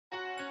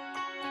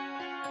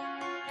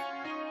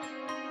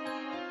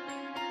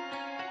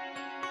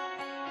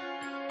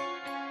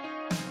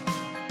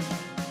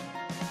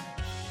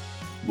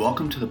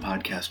Welcome to the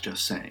podcast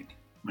Just Saying.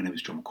 My name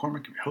is Joe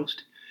McCormick, I'm your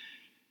host.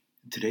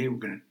 And today we're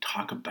going to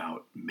talk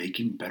about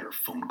making better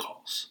phone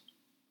calls.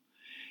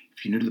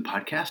 If you're new to the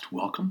podcast,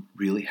 welcome.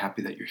 Really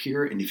happy that you're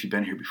here. And if you've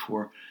been here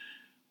before,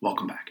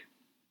 welcome back.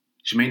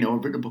 As you may know,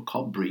 I've written a book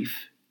called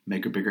Brief,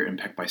 Make a Bigger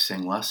Impact by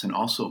Saying Less, and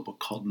also a book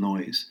called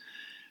Noise,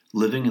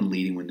 Living and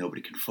Leading When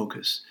Nobody Can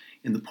Focus.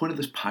 And the point of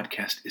this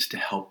podcast is to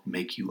help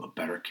make you a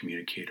better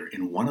communicator.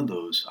 And one of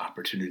those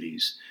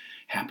opportunities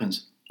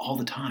happens all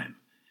the time.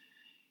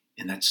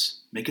 And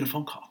that's making a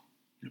phone call.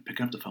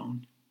 Picking up the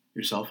phone,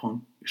 your cell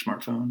phone, your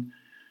smartphone,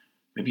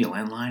 maybe a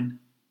landline,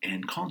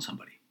 and calling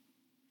somebody.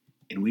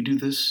 And we do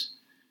this,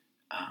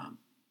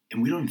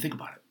 and we don't even think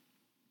about it.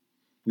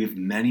 We have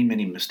many,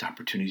 many missed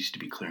opportunities to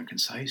be clear and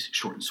concise,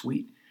 short and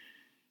sweet,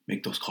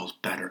 make those calls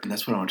better. And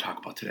that's what I want to talk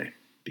about today.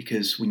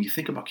 Because when you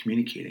think about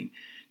communicating,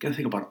 you got to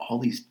think about all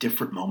these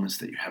different moments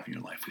that you have in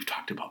your life. We've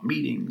talked about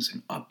meetings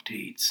and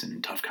updates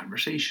and tough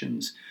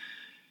conversations.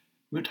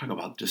 We're going to talk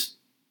about just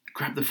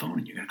grab the phone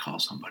and you're going to call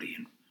somebody,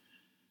 and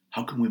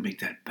how can we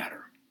make that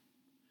better?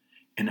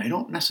 And I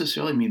don't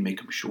necessarily mean make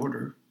them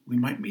shorter. We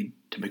might mean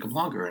to make them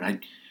longer.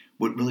 And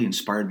what really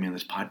inspired me on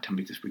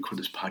to record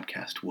this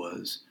podcast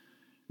was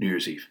New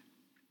Year's Eve.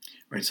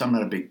 Right? So I'm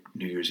not a big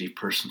New Year's Eve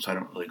person, so I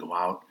don't really go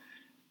out.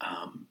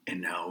 And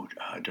now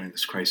during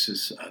this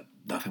crisis,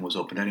 nothing was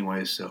open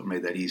anyway, so it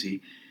made that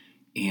easy.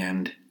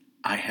 And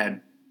I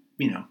had,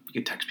 you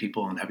could text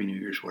people and Happy New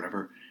Year's,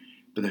 whatever.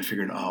 But then I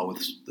figured,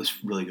 with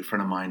this really good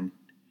friend of mine,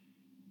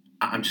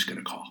 I'm just going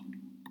to call.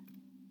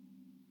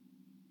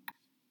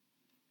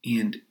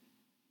 And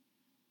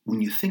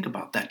when you think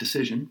about that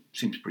decision,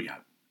 seems pretty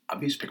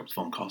obvious, pick up the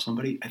phone, call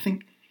somebody. I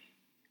think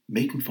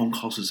making phone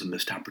calls is a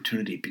missed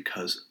opportunity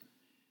because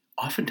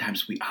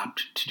oftentimes we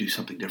opt to do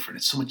something different.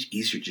 It's so much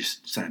easier to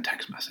just send a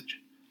text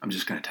message. I'm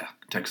just going to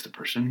text the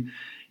person.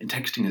 And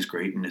texting is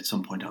great, and at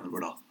some point down the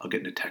road, I'll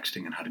get into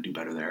texting and how to do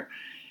better there.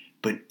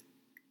 But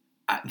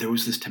there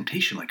was this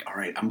temptation, like, all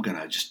right,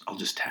 I'll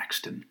just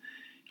text, and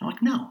I'm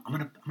like, no, I'm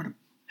gonna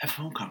have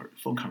phone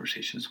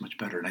conversation. It's much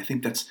better. And I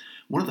think that's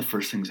one of the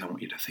first things I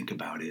want you to think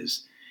about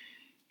is,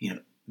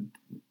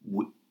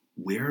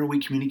 where are we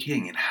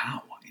communicating and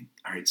how?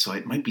 All right, so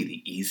it might be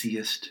the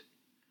easiest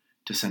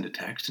to send a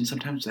text, and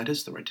sometimes that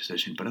is the right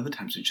decision, but other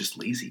times it's just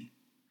lazy.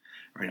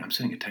 All right, I'm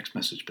sending a text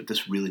message, but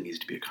this really needs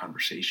to be a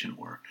conversation,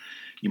 or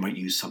you might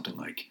use something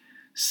like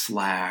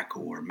Slack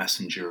or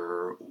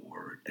Messenger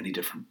or any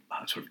different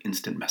sort of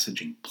instant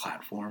messaging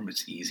platform.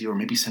 It's easy, or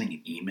maybe sending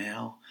an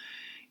email.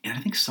 And I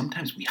think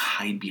sometimes we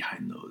hide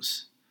behind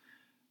those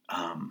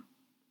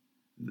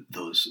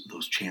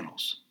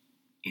channels.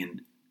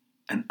 And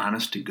an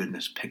honest to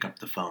goodness, pick up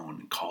the phone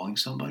and calling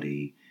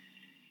somebody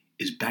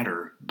is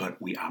better, but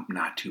we opt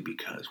not to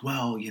because,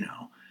 we'll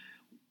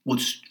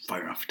just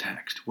fire off a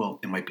text.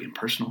 Well, it might be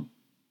impersonal.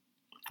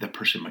 That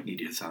person might need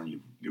to hear the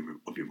sound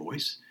of your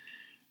voice.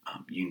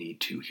 You need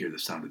to hear the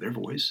sound of their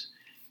voice.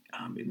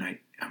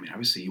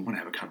 Obviously you want to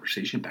have a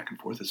conversation back and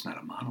forth. It's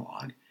not a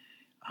monologue.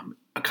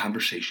 A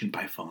conversation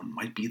by phone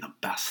might be the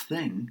best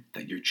thing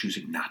that you're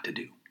choosing not to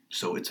do.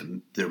 So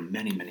there are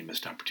many, many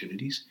missed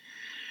opportunities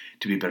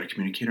to be a better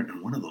communicator,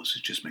 and one of those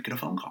is just making a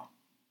phone call.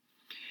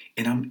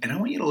 And I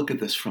want you to look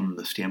at this from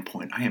the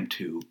standpoint I am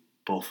too,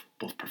 both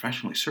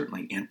professionally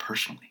certainly and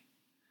personally,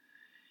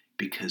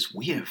 because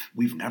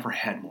we've never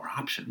had more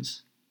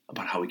options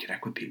about how we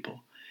connect with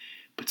people,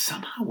 but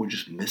somehow we're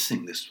just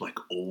missing this like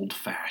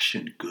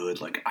old-fashioned good,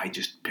 like I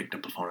just picked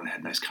up the phone and had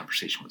a nice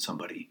conversation with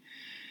somebody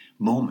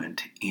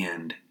moment,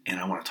 and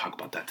I want to talk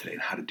about that today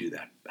and how to do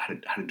that, how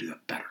to do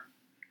that better.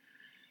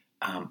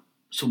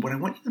 So what I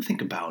want you to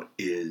think about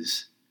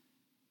is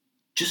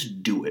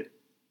just do it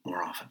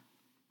more often.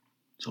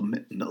 So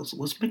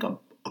let's make a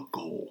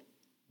goal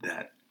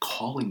that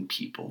calling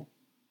people,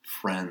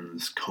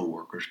 friends,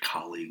 coworkers,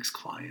 colleagues,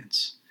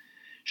 clients,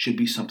 should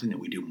be something that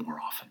we do more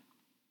often.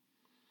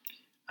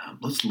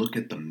 Let's look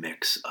at the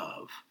mix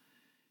of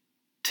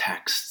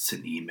texts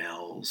and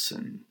emails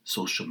and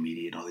social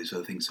media and all these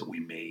other things that we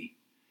may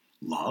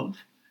love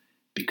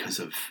because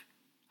of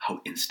how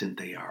instant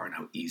they are and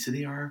how easy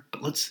they are.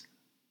 But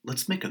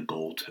let's make a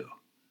goal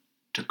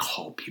to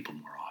call people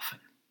more often.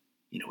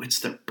 It's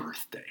their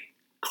birthday.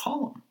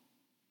 Call them.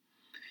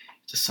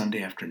 It's a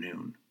Sunday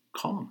afternoon.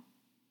 Call them.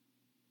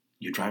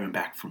 You're driving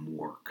back from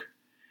work.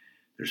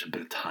 There's a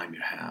bit of time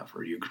you have,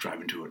 or you're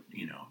driving to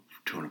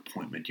an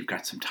appointment. You've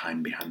got some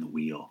time behind the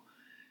wheel.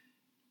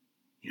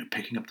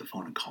 Picking up the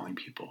phone and calling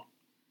people.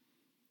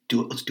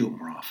 Let's do it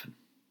more often.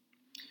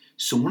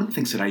 So one of the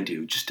things that I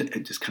do, just to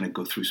kind of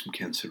go through some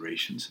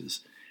considerations,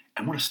 is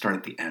I want to start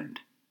at the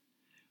end.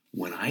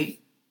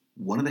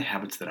 One of the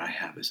habits that I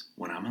have is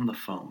when I'm on the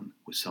phone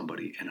with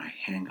somebody and I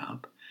hang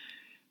up,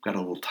 I've got a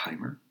little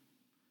timer.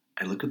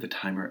 I look at the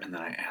timer and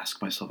then I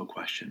ask myself a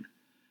question.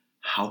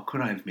 How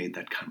could I have made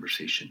that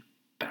conversation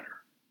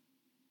better?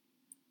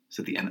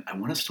 So at the end, I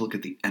want us to look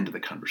at the end of the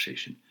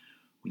conversation.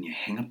 When you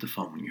hang up the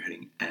phone, when you're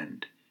hitting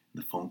end,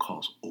 and the phone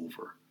call's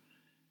over,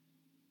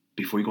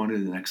 before you go on to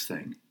the next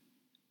thing,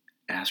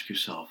 ask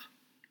yourself,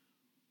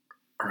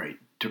 all right,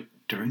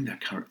 during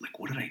that like,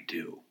 what did I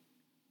do?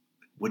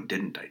 What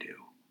didn't I do?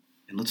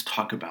 And let's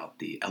talk about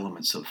the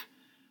elements of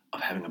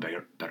having a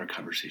better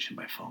conversation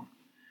by phone.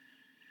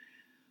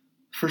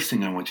 First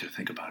thing I want you to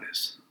think about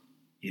is,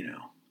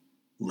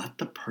 let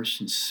the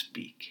person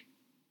speak.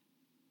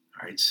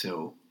 All right,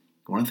 so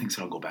one of the things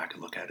that I'll go back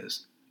and look at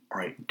is, all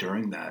right,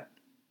 during that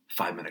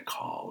 5-minute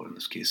call, or in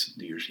this case,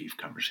 New Year's Eve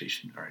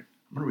conversation, all right,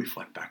 I'm going to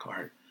reflect back, all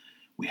right,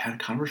 we had a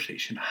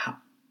conversation.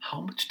 How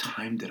much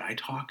time did I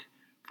talk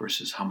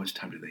versus how much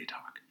time did they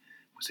talk?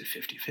 Was it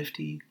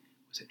 50-50?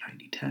 Was it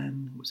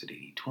 90-10? Was it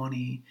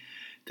 80-20?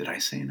 Did I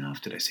say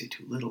enough? Did I say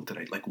too little?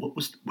 What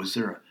was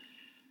there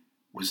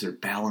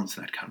balance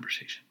in that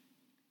conversation?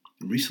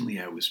 And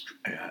recently I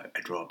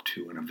drove up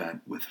to an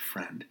event with a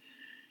friend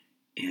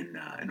in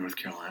North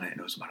Carolina, and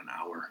it was about an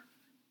hour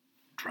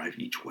drive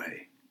each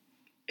way.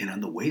 And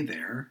on the way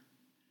there,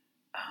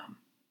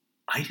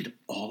 I did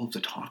all of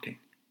the talking.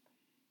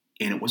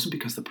 And it wasn't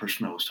because the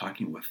person I was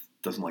talking with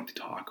doesn't like to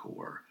talk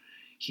or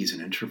he's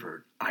an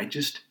introvert. I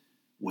just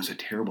was a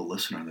terrible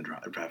listener on the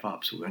drive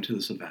up. So we went to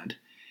this event,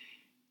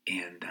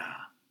 and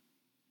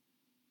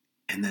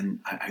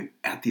then I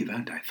at the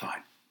event I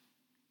thought,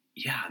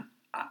 yeah,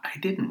 I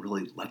didn't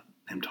really let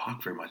him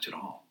talk very much at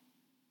all.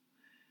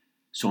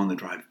 So on the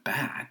drive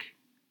back,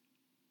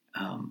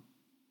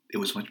 it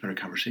was a much better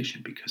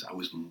conversation because I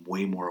was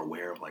way more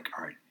aware of, like,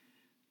 all right,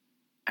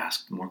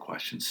 ask more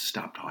questions,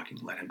 stop talking,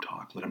 let him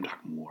talk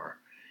more.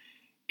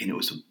 And it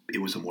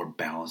was a more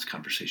balanced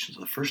conversation. So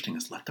the first thing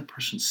is let the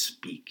person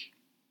speak.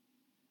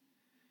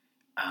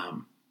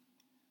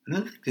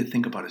 Another thing to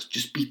think about is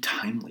just be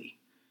timely.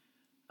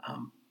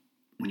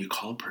 When you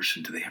call a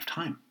person, do they have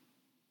time?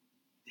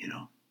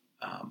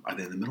 Are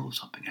they in the middle of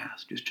something?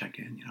 Ask, just check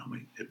in.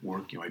 At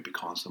work, you might be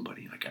calling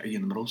somebody. Like, are you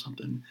in the middle of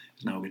something?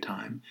 Is now a good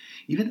time?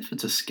 Even if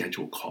it's a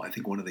scheduled call, I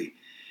think one of the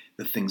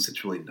things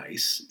that's really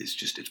nice is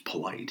just it's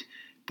polite.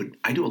 But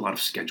I do a lot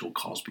of scheduled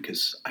calls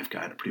because I've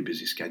got a pretty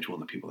busy schedule,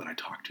 and the people that I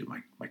talk to,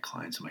 my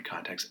clients and my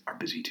contacts, are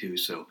busy too.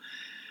 So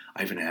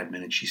I have an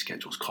admin, and she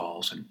schedules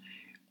calls. And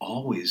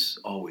always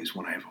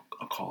when I have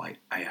a call,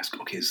 I ask,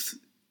 okay, is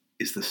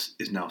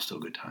now still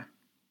a good time?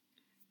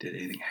 Did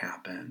anything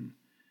happen?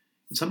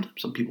 And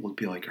sometimes some people will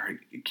be like, all right,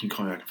 can you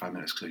call me back in 5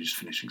 minutes because I'm just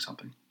finishing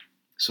something.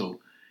 So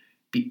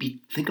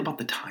think about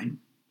the time,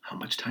 how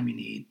much time you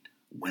need,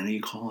 when are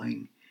you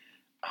calling,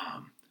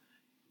 are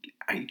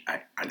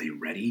they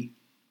ready?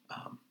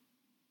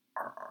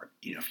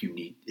 If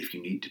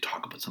you need to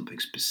talk about something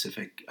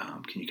specific,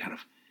 can you kind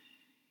of,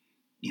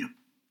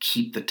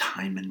 keep the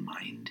time in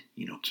mind,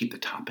 keep the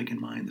topic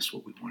in mind. This is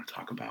what we want to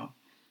talk about.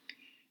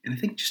 And I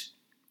think just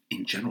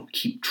in general,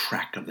 keep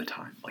track of the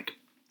time. Like,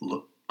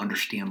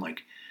 understand,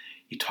 like,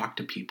 you talk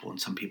to people, and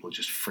some people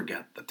just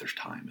forget that there's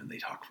time and they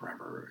talk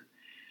forever.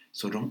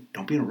 So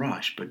don't be in a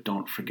rush, but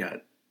don't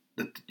forget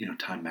that,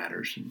 time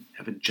matters, and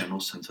have a general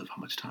sense of how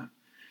much time.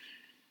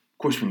 Of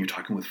course, when you're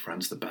talking with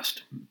friends, the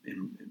best,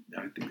 and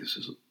I think this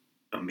is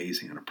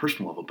amazing on a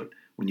personal level, but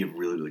when you have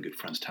really, really good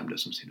friends, time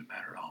doesn't seem to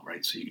matter at all,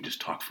 right? So you can just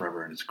talk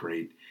forever and it's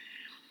great.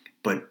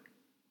 But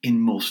in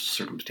most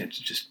circumstances,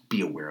 just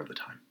be aware of the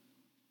time.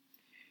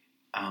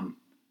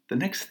 The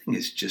next thing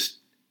is just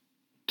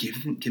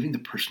giving the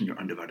person your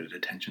undivided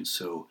attention.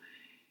 So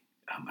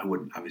I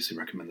wouldn't obviously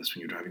recommend this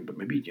when you're driving, but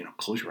maybe,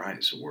 close your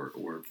eyes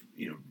or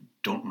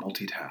don't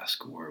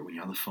multitask, or when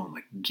you're on the phone,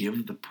 like,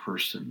 give the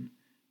person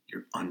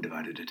your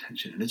undivided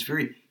attention. And it's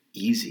very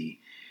easy.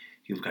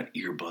 You've got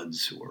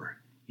earbuds or,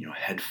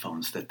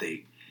 headphones that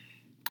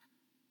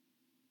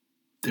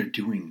they're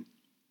doing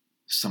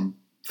some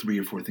 3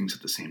 or 4 things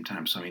at the same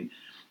time. So, I mean,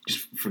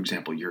 just for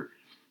example, you're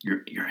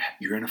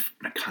in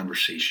a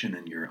conversation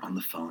and you're on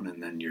the phone,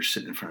 and then you're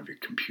sitting in front of your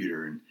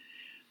computer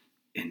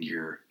and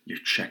you're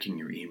checking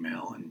your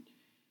email and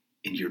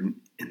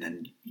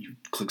then you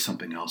click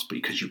something else, but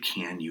because you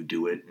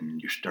do it,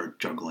 and you start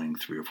juggling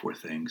 3 or 4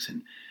 things,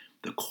 and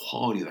the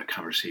quality of that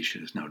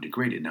conversation is now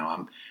degraded.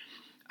 Now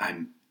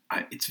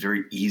it's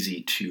very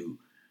easy to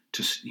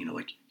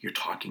like, you're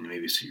talking,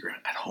 maybe so you're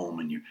at home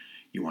and you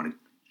want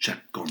to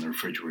go in the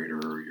refrigerator,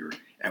 or you're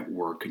at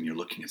work and you're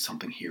looking at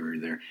something here or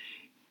there.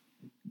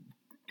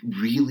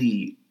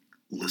 Really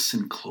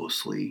listen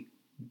closely,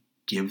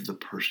 give the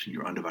person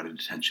your undivided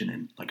attention,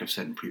 and like I've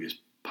said in previous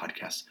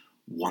podcasts,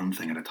 one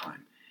thing at a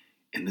time.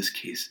 In this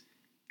case,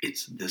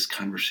 it's this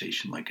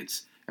conversation,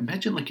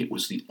 imagine like it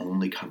was the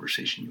only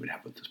conversation you would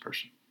have with this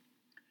person.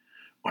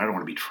 Well, I don't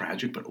want to be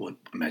tragic, but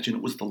imagine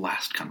it was the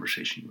last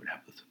conversation you would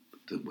have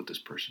with this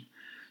person.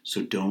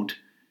 So don't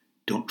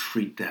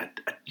treat that,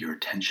 your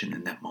attention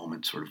in that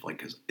moment, sort of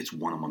like as it's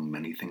one among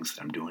many things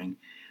that I'm doing.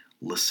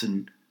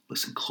 Listen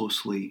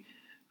closely,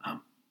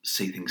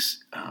 say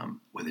things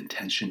with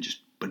intention,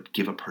 but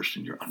give a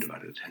person your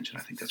undivided attention.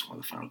 I think that's one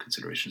of the final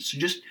considerations. So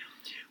just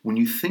when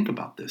you think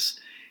about this,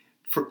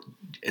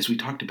 as we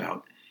talked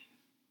about,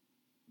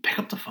 pick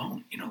up the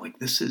phone. Like,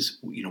 this is,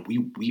 we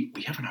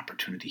have an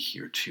opportunity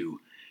here to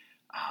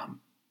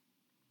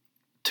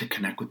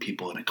connect with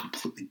people at a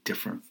completely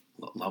different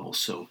level.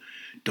 So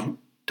don't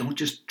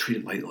just treat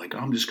it like, oh,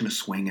 I'm just going to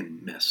swing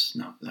and miss.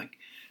 No, like,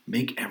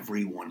 make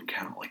everyone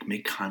count. Like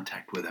make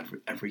contact with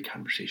every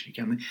conversation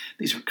you can.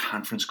 These are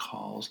conference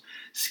calls,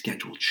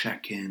 scheduled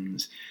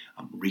check-ins,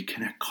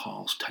 reconnect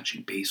calls,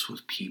 touching base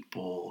with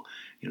people,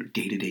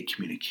 day-to-day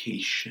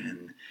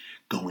communication,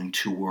 going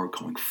to work,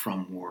 going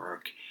from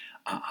work,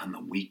 on the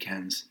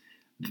weekends.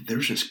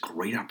 There's this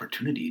great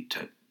opportunity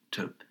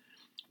to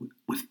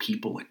with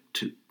people, like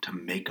to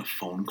make a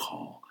phone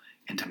call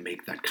and to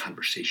make that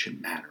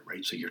conversation matter,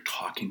 right? So you're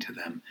talking to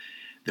them,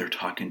 they're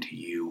talking to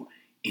you.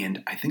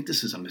 And I think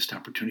this is a missed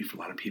opportunity for a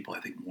lot of people.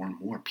 I think more and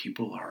more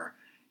people are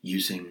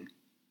using,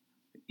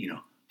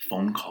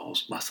 phone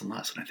calls less and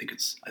less. And I think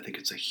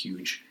it's a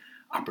huge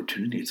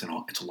opportunity. It's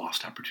a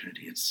lost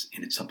opportunity. It's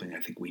something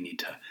I think we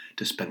need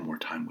to spend more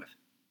time with.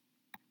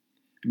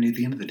 I mean, at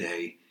the end of the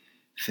day,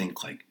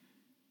 think like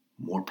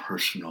more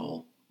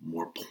personal,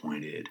 more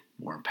pointed,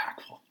 more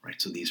impactful, right?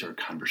 So these are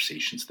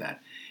conversations that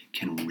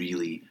can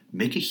really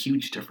make a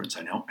huge difference.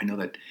 I know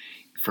that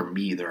for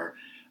me, I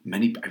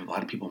have a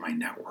lot of people in my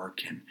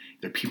network, and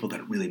there are people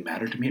that really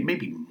matter to me. It may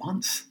be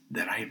months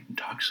that I haven't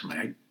talked to somebody.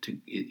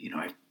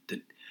 I have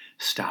to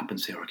stop and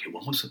say, okay,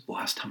 when was the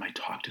last time I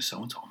talked to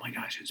so-and-so? Oh my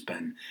gosh, it's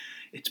been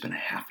a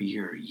half a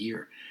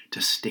year.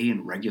 To stay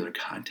in regular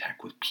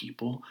contact with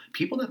people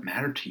that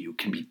matter to you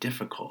can be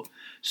difficult.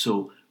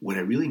 So what I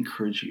really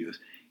encourage you is,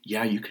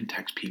 yeah, you can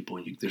text people,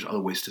 and there's other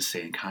ways to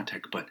stay in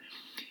contact, but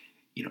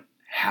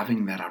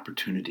having that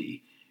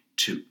opportunity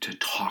to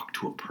talk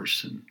to a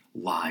person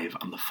live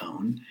on the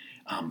phone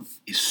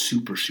is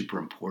super, super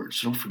important.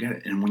 So don't forget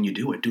it. And when you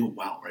do it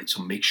well, right?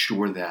 So make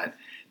sure that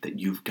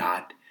you've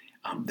got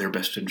their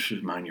best interest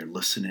in mind. You're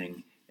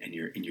listening, and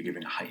you're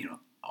giving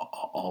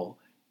all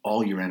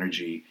your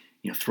energy,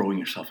 throwing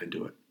yourself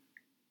into it.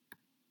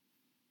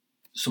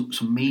 So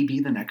maybe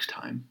the next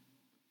time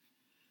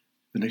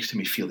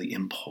you feel the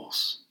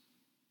impulse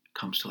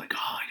comes to like,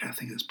 oh, I gotta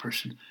think of this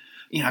person,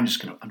 I'm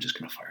just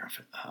gonna fire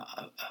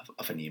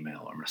off an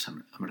email, or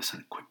I'm gonna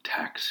send a quick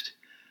text,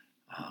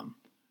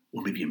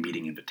 or maybe a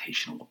meeting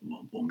invitation.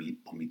 We'll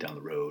meet down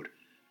the road.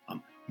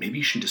 Maybe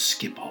you should just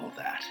skip all of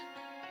that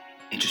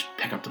and just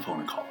pick up the phone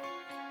and call.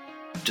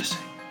 Just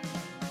saying.